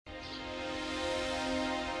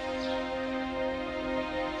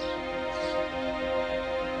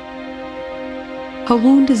Her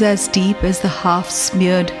wound is as deep as the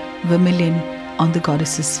half-smeared vermilion on the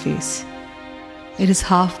goddess's face. It is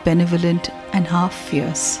half benevolent and half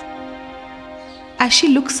fierce. As she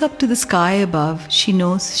looks up to the sky above, she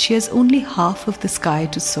knows she has only half of the sky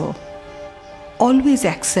to soar, always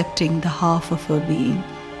accepting the half of her being.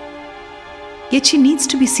 Yet she needs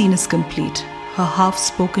to be seen as complete. Her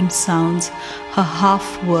half-spoken sounds, her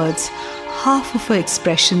half-words, half of her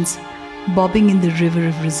expressions bobbing in the river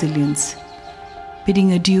of resilience,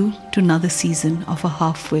 bidding adieu to another season of a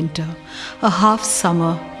half-winter, a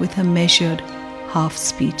half-summer with her measured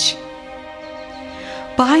half-speech.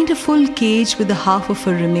 Behind a full cage with the half of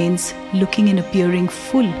her remains looking and appearing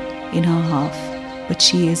full in her half, but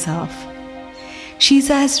she is half. She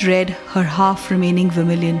is as red, her half remaining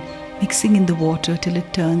vermilion, mixing in the water till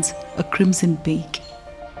it turns a crimson peak.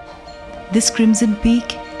 This crimson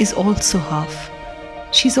peak is also half.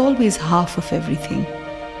 She's always half of everything.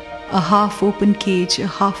 A half-open cage, a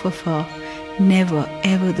half of her, never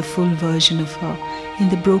ever the full version of her. In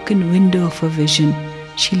the broken window of her vision,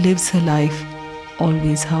 she lives her life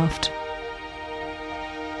always halved.